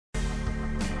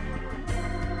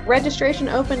Registration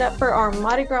opened up for our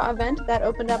Mardi Gras event that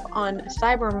opened up on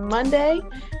Cyber Monday.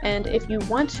 And if you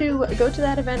want to go to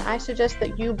that event, I suggest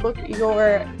that you book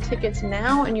your tickets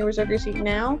now and you reserve your seat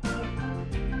now.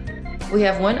 We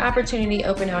have one opportunity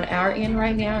open on our end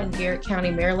right now in Garrett County,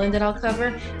 Maryland that I'll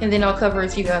cover, and then I'll cover a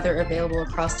few other available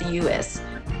across the U.S.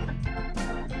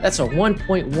 That's a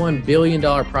 $1.1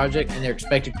 billion project, and they're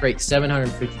expected to create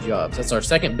 750 jobs. That's our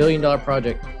second $1 billion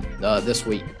project this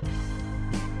week.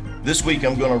 This week,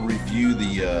 I'm going to review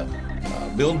the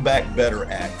Build Back Better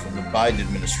Act from the Biden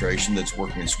administration that's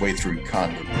working its way through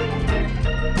Congress.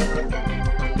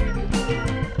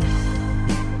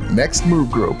 Next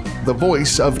Move Group, the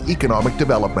voice of economic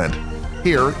development.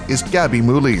 Here is Gabby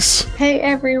Moulis. Hey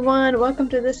everyone, welcome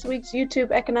to this week's YouTube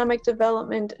Economic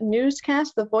Development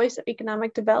Newscast, the voice of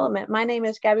economic development. My name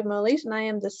is Gabby Moulis and I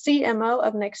am the CMO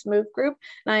of Next Move Group,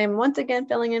 and I am once again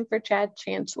filling in for Chad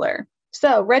Chancellor.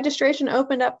 So registration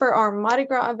opened up for our Mardi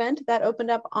Gras event that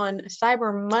opened up on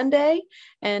Cyber Monday.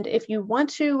 And if you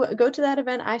want to go to that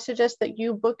event, I suggest that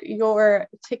you book your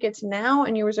tickets now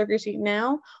and you reserve your seat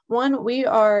now.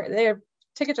 Their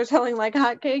tickets are selling like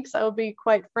hotcakes. I will be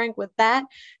quite frank with that.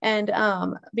 And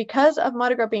because of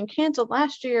Mardi Gras being canceled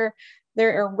last year,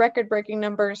 there are record-breaking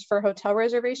numbers for hotel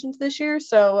reservations this year.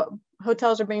 So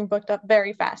hotels are being booked up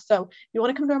very fast. So if you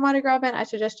want to come to our Mardi Gras event, I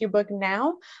suggest you book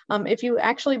now. If you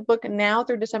actually book now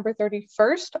through December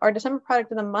 31st, our December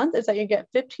product of the month is that you get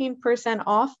 15%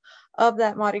 off of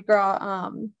that Mardi Gras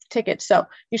ticket. So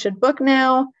you should book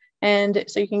now, and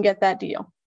so you can get that deal.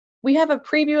 We have a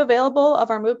preview available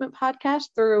of our movement podcast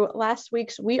through last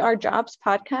week's We Are Jobs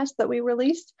podcast that we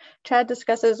released. Chad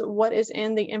discusses what is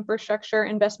in the Infrastructure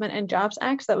Investment and Jobs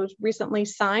Act that was recently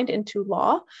signed into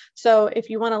law. So if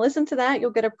you want to listen to that,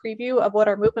 you'll get a preview of what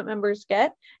our movement members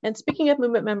get. And speaking of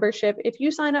movement membership, if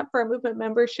you sign up for a movement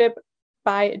membership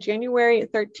by January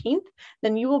 13th,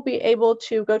 then you will be able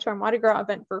to go to our Mardi Gras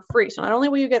event for free. So not only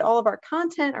will you get all of our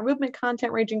content, our movement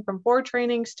content ranging from board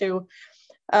trainings to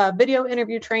video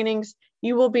interview trainings,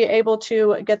 you will be able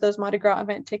to get those Mardi Gras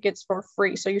event tickets for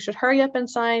free. So you should hurry up and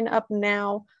sign up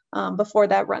now before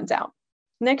that runs out.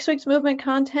 Next week's movement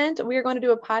content, we are going to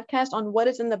do a podcast on what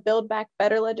is in the Build Back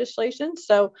Better legislation.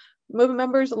 So movement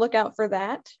members, look out for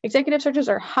that. Executive searches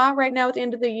are hot right now at the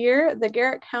end of the year. The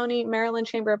Garrett County, Maryland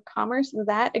Chamber of Commerce,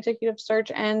 that executive search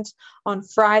ends on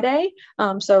Friday.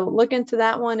 So look into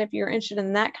that one if you're interested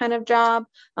in that kind of job.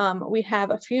 We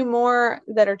have a few more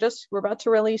that we're about to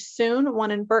release soon,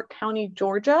 one in Burke County,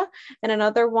 Georgia, and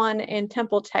another one in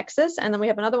Temple, Texas. And then we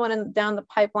have another one down the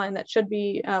pipeline that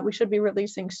we should be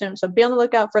releasing soon. So be on the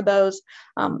lookout for those.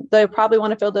 They probably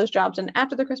want to fill those jobs in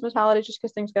after the Christmas holidays, just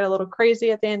because things get a little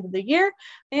crazy at the end of the year.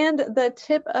 And the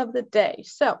tip of the day.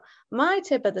 So my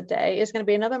tip of the day is going to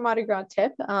be another Mardi Gras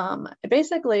tip,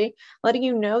 basically letting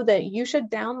you know that you should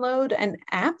download an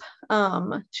app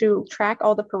to track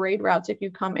all the parade routes if you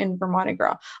come in for Mardi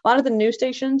Gras. A lot of the news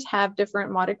stations have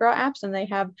different Mardi Gras apps, and they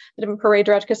have different parade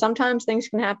routes because sometimes things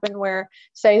can happen where,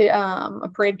 say, a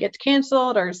parade gets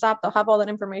canceled or stopped. They'll have all that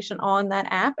information on that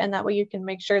app, and that way you can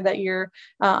make sure that you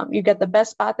get the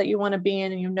best spot that you want to be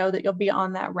in, and you know that you'll be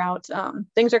on that route.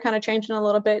 Things are kind of changing a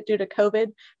little bit due to COVID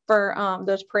for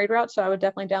those parade routes. So I would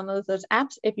definitely download those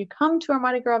apps if you come to our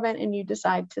Mardi Gras event and you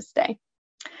decide to stay.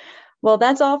 Well,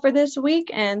 that's all for this week,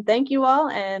 and thank you all,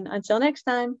 and until next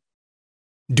time.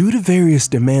 Due to various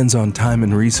demands on time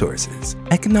and resources,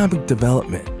 economic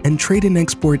development and trade and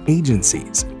export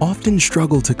agencies often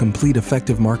struggle to complete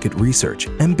effective market research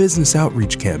and business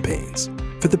outreach campaigns.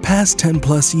 For the past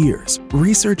 10+ years,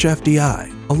 Research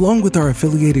FDI, along with our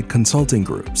affiliated consulting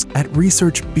groups at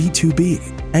Research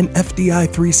B2B and FDI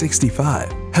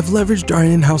 365, have leveraged our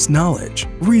in-house knowledge,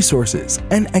 resources,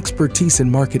 and expertise in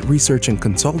market research and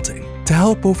consulting to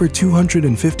help over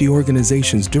 250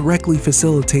 organizations directly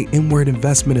facilitate inward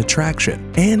investment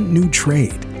attraction and new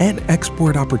trade and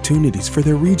export opportunities for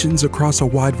their regions across a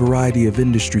wide variety of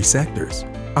industry sectors.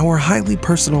 Our highly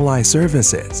personalized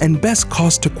services and best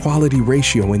cost to quality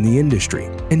ratio in the industry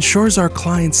ensures our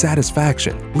client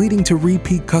satisfaction, leading to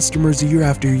repeat customers year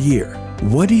after year.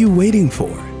 What are you waiting for?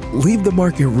 Leave the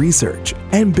market research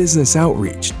and business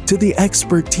outreach to the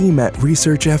expert team at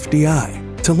Research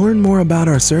FDI. To learn more about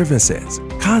our services,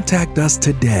 contact us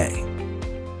today.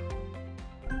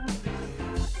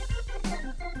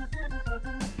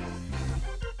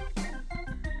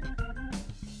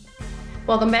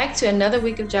 Welcome back to another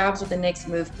week of jobs with the Next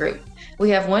Move Group.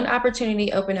 We have one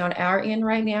opportunity open on our end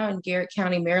right now in Garrett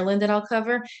County, Maryland that I'll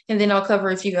cover, and then I'll cover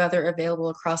a few other available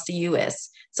across the U.S.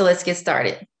 So let's get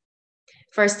started.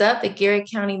 First up, the Garrett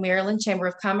County, Maryland Chamber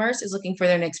of Commerce is looking for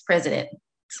their next president.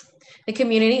 The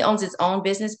community owns its own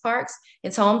business parks.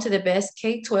 It's home to the best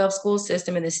K-12 school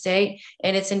system in the state,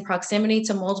 and it's in proximity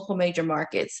to multiple major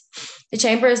markets. The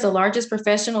Chamber is the largest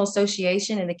professional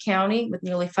association in the county with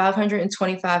nearly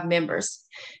 525 members.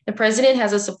 The president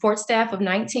has a support staff of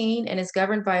 19 and is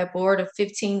governed by a board of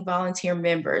 15 volunteer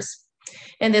members.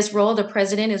 In this role, the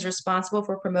president is responsible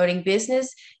for promoting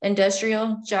business,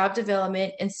 industrial, job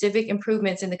development, and civic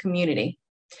improvements in the community.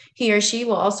 He or she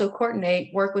will also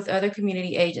coordinate work with other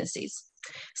community agencies.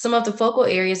 Some of the focal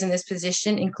areas in this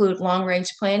position include long-range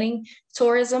planning,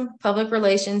 tourism, public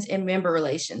relations, and member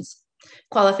relations.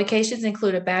 Qualifications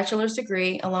include a bachelor's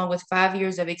degree along with 5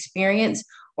 years of experience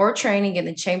or training in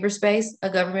the chamber space, a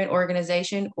government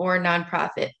organization, or a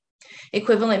nonprofit.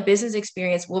 Equivalent business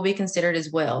experience will be considered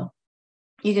as well.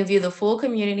 You can view the full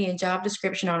community and job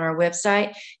description on our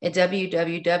website at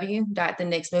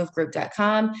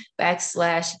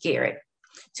www.thenextmovegroup.com/Garrett.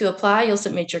 To apply, you'll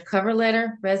submit your cover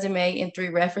letter, resume, and 3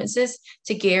 references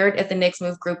to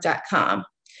Garrett@thenextmovegroup.com.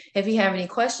 If you have any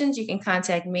questions, you can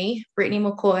contact me, Brittany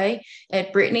McCoy,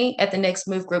 at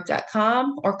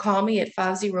brittany@thenextmovegroup.com or call me at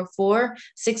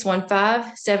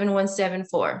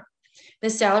 504-615-7174. The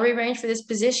salary range for this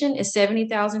position is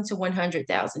 $70,000 to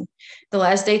 $100,000. The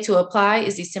last day to apply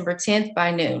is December 10th by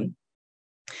noon.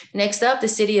 Next up, the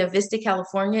City of Vista,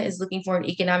 California is looking for an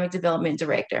economic development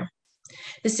director.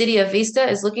 The City of Vista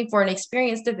is looking for an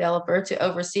experienced developer to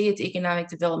oversee its economic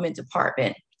development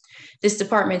department. This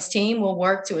department's team will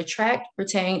work to attract,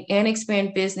 retain, and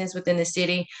expand business within the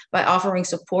city by offering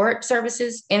support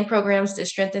services and programs to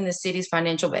strengthen the city's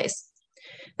financial base.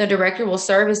 The director will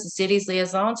serve as the city's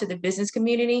liaison to the business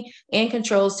community and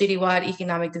control citywide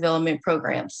economic development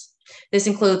programs. This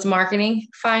includes marketing,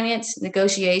 finance,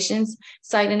 negotiations,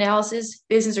 site analysis,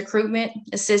 business recruitment,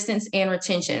 assistance, and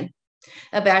retention.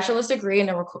 A bachelor's degree in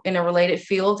a related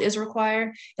field is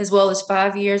required, as well as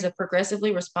 5 years of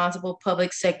progressively responsible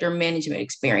public sector management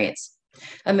experience.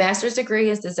 A master's degree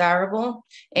is desirable,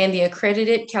 and the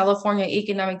accredited California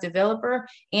Economic Developer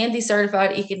and the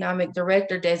Certified Economic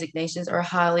Director designations are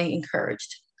highly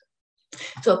encouraged.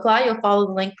 To apply, you'll follow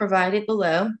the link provided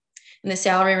below, and the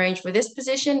salary range for this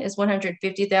position is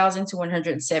 $150,000 to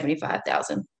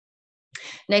 $175,000.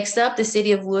 Next up, the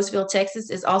City of Lewisville, Texas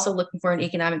is also looking for an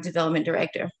economic development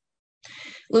director.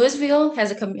 Lewisville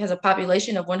has a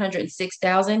population of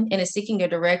 106,000 and is seeking a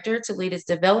director to lead its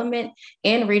development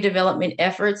and redevelopment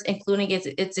efforts, including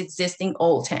its existing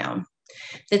Old Town.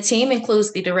 The team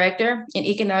includes the director, an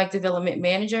economic development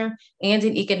manager, and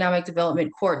an economic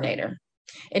development coordinator.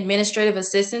 Administrative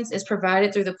assistance is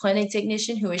provided through the planning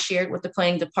technician who is shared with the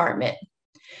planning department.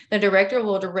 The director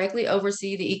will directly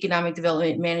oversee the economic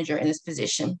development manager in this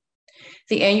position.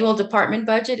 The annual department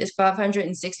budget is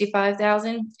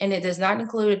 $565,000, and it does not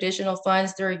include additional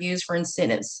funds that are used for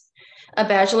incentives. A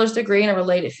bachelor's degree in a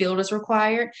related field is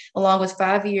required, along with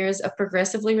 5 years of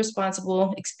progressively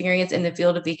responsible experience in the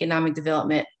field of economic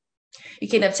development. You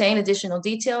can obtain additional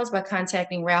details by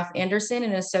contacting Ralph Anderson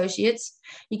and Associates.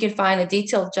 You can find a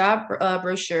detailed job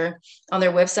brochure on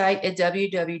their website at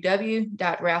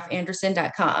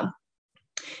www.ralphanderson.com.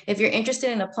 If you're interested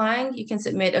in applying, you can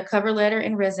submit a cover letter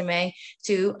and resume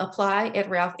to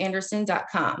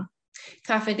apply@ralphanderson.com.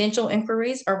 Confidential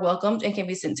inquiries are welcomed and can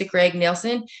be sent to Greg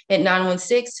Nelson at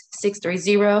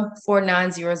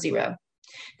 916-630-4900.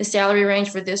 The salary range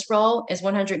for this role is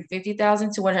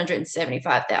 $150,000 to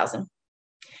 $175,000.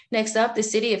 Next up, the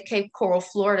City of Cape Coral,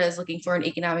 Florida is looking for an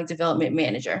economic development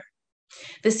manager.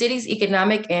 The city's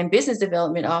Economic and Business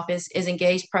Development Office is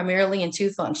engaged primarily in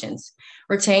 2 functions: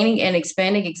 retaining and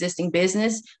expanding existing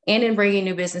business and in bringing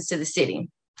new business to the city.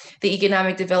 The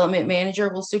Economic Development Manager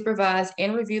will supervise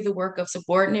and review the work of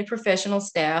subordinate professional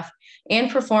staff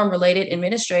and perform related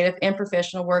administrative and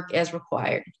professional work as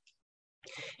required.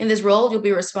 In this role, you'll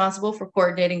be responsible for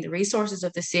coordinating the resources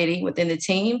of the city within the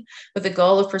team with the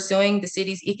goal of pursuing the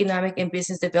city's economic and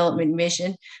business development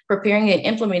mission, preparing and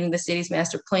implementing the city's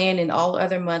master plan and all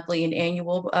other monthly and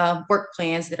annual work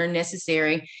plans that are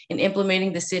necessary in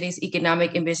implementing the city's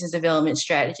economic and business development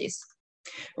strategies.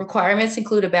 Requirements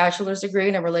include a bachelor's degree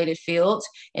in a related field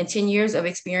and 10 years of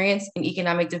experience in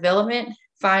economic development,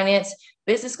 finance,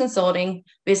 business consulting,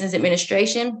 business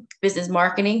administration, business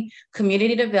marketing,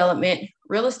 community development,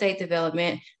 real estate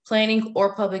development, planning,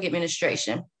 or public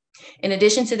administration. In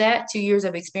addition to that, 2 years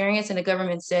of experience in a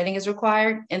government setting is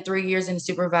required and 3 years in a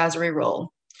supervisory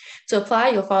role. To apply,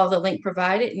 you'll follow the link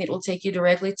provided and it will take you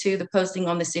directly to the posting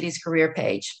on the city's career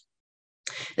page.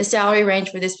 The salary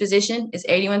range for this position is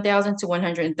 $81,000 to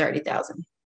 $130,000.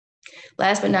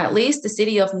 Last but not least, the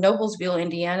City of Noblesville,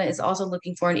 Indiana is also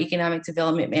looking for an economic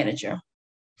development manager.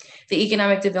 The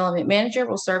Economic Development Manager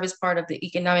will serve as part of the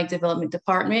Economic Development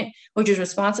Department, which is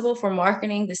responsible for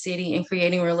marketing the city and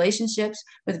creating relationships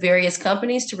with various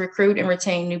companies to recruit and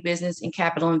retain new business and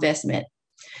capital investment.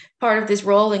 Part of this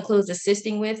role includes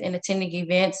assisting with and attending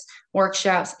events,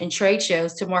 workshops, and trade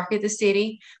shows to market the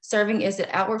city, serving as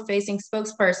the outward-facing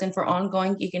spokesperson for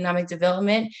ongoing economic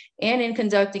development, and in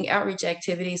conducting outreach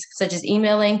activities such as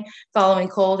emailing, following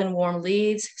cold and warm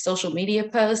leads, social media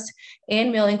posts,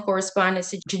 and mailing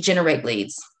correspondence to generate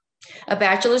leads. A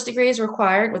bachelor's degree is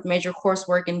required with major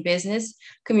coursework in business,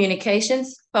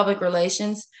 communications, public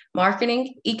relations,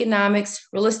 marketing, economics,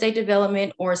 real estate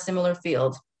development, or a similar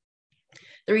field.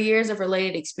 3 years of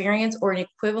related experience or an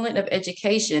equivalent of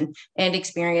education and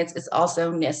experience is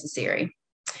also necessary.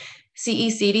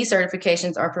 CECD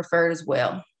certifications are preferred as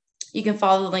well. You can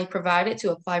follow the link provided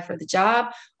to apply for the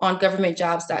job on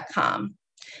governmentjobs.com.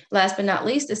 Last but not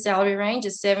least, the salary range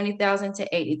is $70,000 to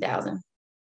 $80,000.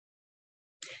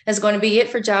 That's going to be it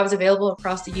for jobs available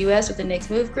across the U.S. with the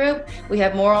Next Move Group. We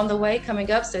have more on the way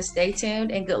coming up, so stay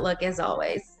tuned and good luck as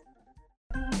always.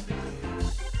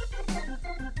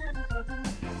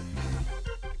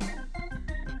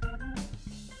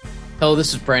 Hello,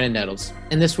 this is Brandon Nettles.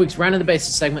 In this week's Round of the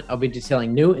Bases segment, I'll be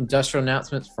detailing new industrial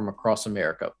announcements from across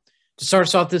America. To start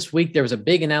us off this week, there was a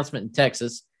big announcement in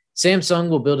Texas. Samsung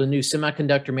will build a new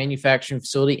semiconductor manufacturing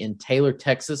facility in Taylor,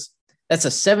 Texas. That's a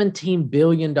 $17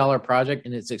 billion project,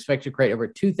 and it's expected to create over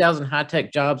 2,000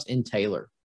 high-tech jobs in Taylor.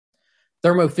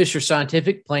 Thermo Fisher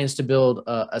Scientific plans to build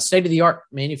a state-of-the-art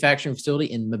manufacturing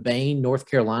facility in Mebane, North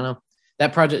Carolina.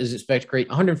 That project is expected to create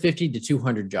 150 to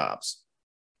 200 jobs.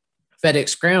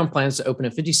 FedEx Ground plans to open a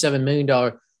 $57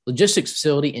 million logistics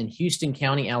facility in Houston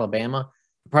County, Alabama.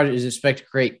 The project is expected to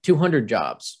create 200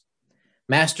 jobs.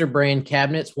 Master Brand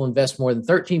Cabinets will invest more than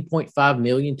 $13.5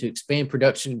 million to expand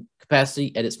production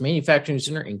capacity at its manufacturing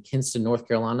center in Kinston, North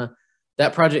Carolina.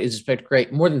 That project is expected to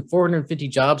create more than 450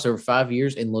 jobs over 5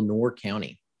 years in Lenoir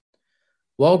County.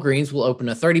 Walgreens will open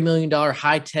a $30 million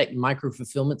high-tech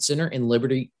micro-fulfillment center in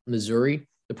Liberty, Missouri.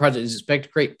 The project is expected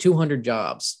to create 200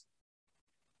 jobs.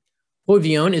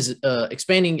 Hoivion is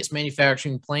expanding its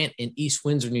manufacturing plant in East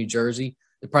Windsor, New Jersey.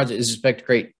 The project is expected to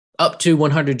create up to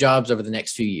 100 jobs over the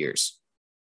next few years.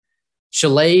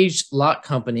 Chalage Lock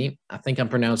Company, I think I'm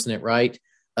pronouncing it right,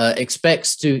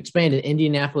 expects to expand in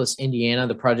Indianapolis, Indiana.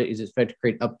 The project is expected to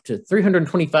create up to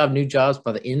 325 new jobs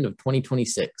by the end of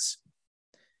 2026.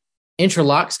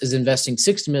 Intralocks is investing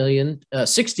 $60 million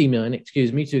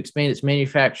to expand its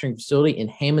manufacturing facility in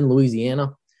Hammond,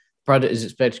 Louisiana. The project is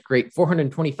expected to create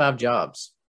 425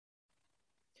 jobs.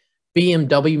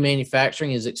 BMW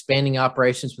Manufacturing is expanding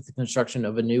operations with the construction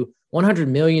of a new $100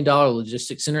 million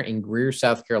logistics center in Greer,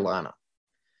 South Carolina.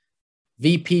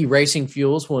 VP Racing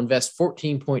Fuels will invest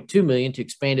 $14.2 million to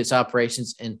expand its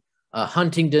operations in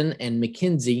Huntingdon and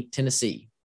McKinsey, Tennessee.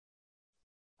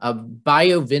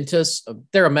 BioVentus,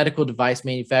 they're a medical device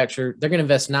manufacturer. They're going to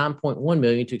invest $9.1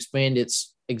 million to expand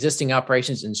its existing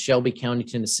operations in Shelby County,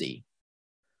 Tennessee.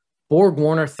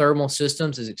 BorgWarner Thermal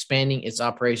Systems is expanding its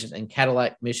operations in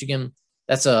Cadillac, Michigan.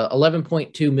 That's a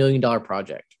 $11.2 million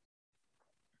project.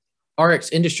 RX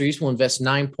Industries will invest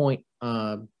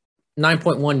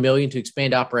 $9.1 million to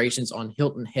expand operations on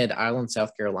Hilton Head Island,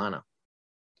 South Carolina.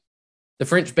 The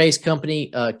French-based company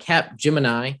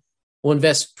Capgemini will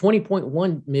invest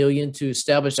 $20.1 million to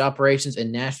establish operations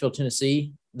in Nashville,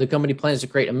 Tennessee. The company plans to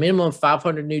create a minimum of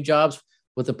 500 new jobs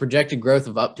with a projected growth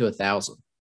of up to 1,000.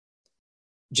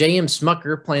 J.M.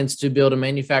 Smucker plans to build a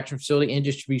manufacturing facility and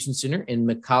distribution center in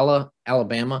McCalla,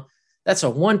 Alabama. That's a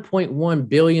 $1.1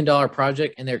 billion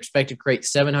project, and they're expected to create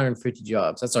 750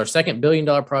 jobs. That's our second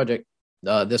billion-dollar project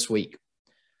this week.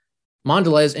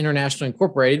 Mondelez International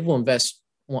Incorporated will invest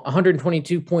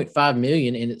 $122.5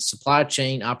 million in its supply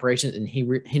chain operations in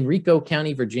Henrico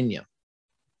County, Virginia.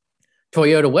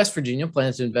 Toyota West Virginia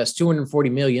plans to invest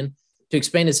 $240 million to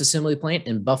expand its assembly plant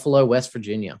in Buffalo, West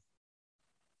Virginia.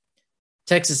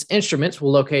 Texas Instruments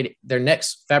will locate their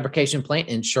next fabrication plant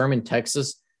in Sherman,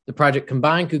 Texas. The project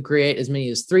combined could create as many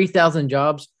as 3,000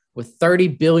 jobs with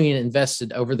 $30 billion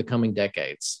invested over the coming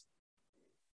decades.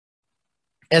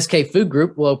 SK Food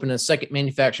Group will open a second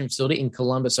manufacturing facility in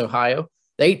Columbus, Ohio.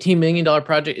 The $18 million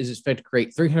project is expected to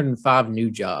create 305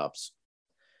 new jobs.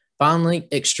 Finally,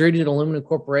 Extruded Aluminum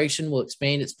Corporation will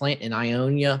expand its plant in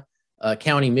Ionia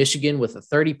County, Michigan with a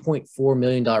 $30.4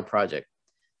 million project.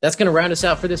 That's going to round us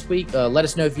out for this week. Let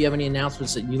us know if you have any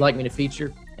announcements that you'd like me to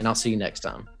feature, and I'll see you next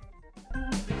time.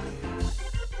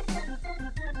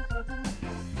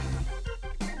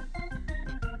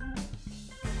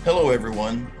 Hello,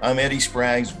 everyone. I'm Eddie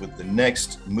Spraggs with the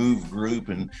Next Move Group,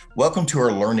 and welcome to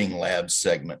our Learning Labs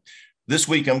segment. This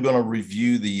week, I'm going to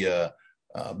review the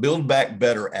Build Back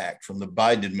Better Act from the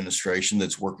Biden administration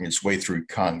that's working its way through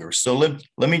Congress. So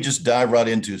let me just dive right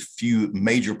into a few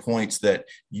major points that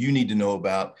you need to know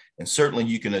about. And certainly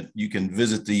you can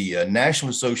visit the National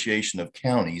Association of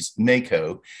Counties,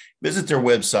 NACO, visit their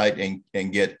website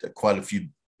and get quite a few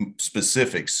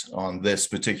specifics on this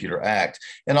particular act.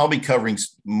 And I'll be covering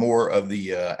more of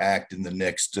the act in the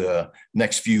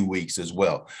next few weeks as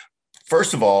well.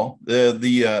 First of all,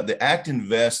 the act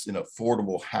invests in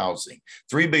affordable housing,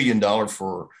 $3 billion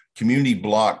for community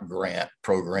block grant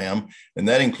program, and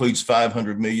that includes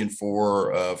 $500 million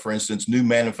for instance, new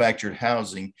manufactured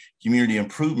housing community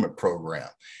improvement program.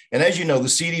 And as you know, the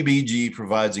CDBG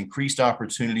provides increased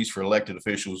opportunities for elected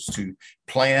officials to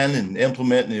plan and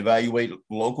implement and evaluate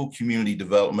local community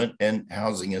development and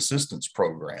housing assistance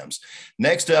programs.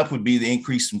 Next up would be the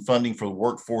increase in funding for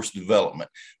workforce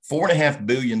development, $4.5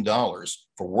 billion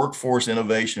for Workforce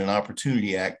Innovation and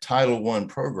Opportunity Act Title I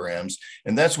programs,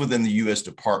 and that's within the U.S.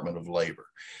 Department of Labor.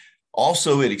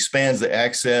 Also, it expands the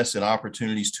access and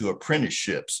opportunities to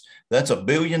apprenticeships. That's $1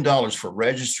 billion for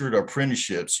registered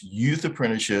apprenticeships, youth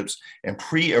apprenticeships, and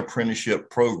pre-apprenticeship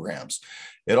programs.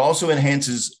 It also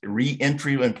enhances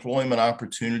re-entry employment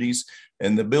opportunities,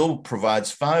 and the bill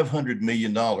provides $500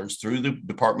 million through the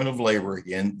Department of Labor,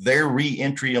 again, their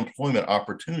re-entry employment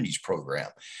opportunities program.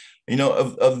 You know,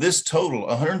 of this total,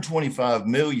 $125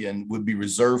 million would be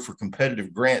reserved for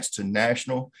competitive grants to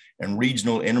national and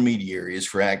regional intermediaries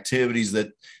for activities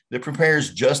that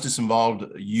prepares justice-involved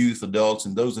youth, adults,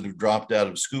 and those that have dropped out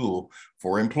of school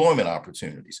for employment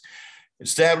opportunities.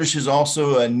 Establishes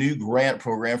also a new grant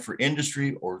program for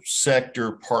industry or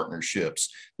sector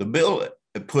partnerships. The bill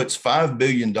puts $5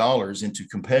 billion into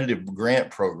competitive grant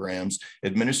programs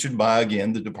administered by,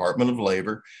 again, the Department of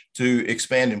Labor to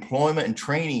expand employment and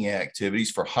training activities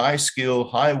for high skill,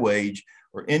 high wage,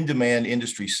 or in-demand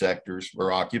industry sectors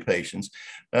or occupations.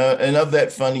 And of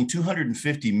that funding,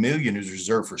 $250 million is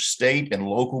reserved for state and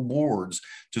local boards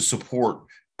to support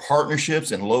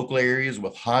partnerships in local areas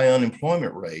with high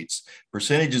unemployment rates,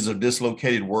 percentages of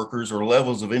dislocated workers, or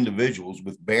levels of individuals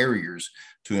with barriers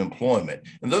to employment.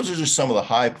 And those are just some of the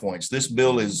high points. This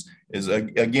bill is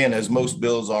again, as most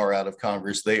bills are out of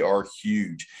Congress, they are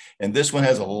huge. And this one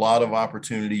has a lot of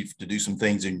opportunity to do some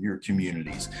things in your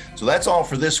communities. So that's all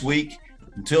for this week.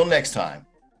 Until next time,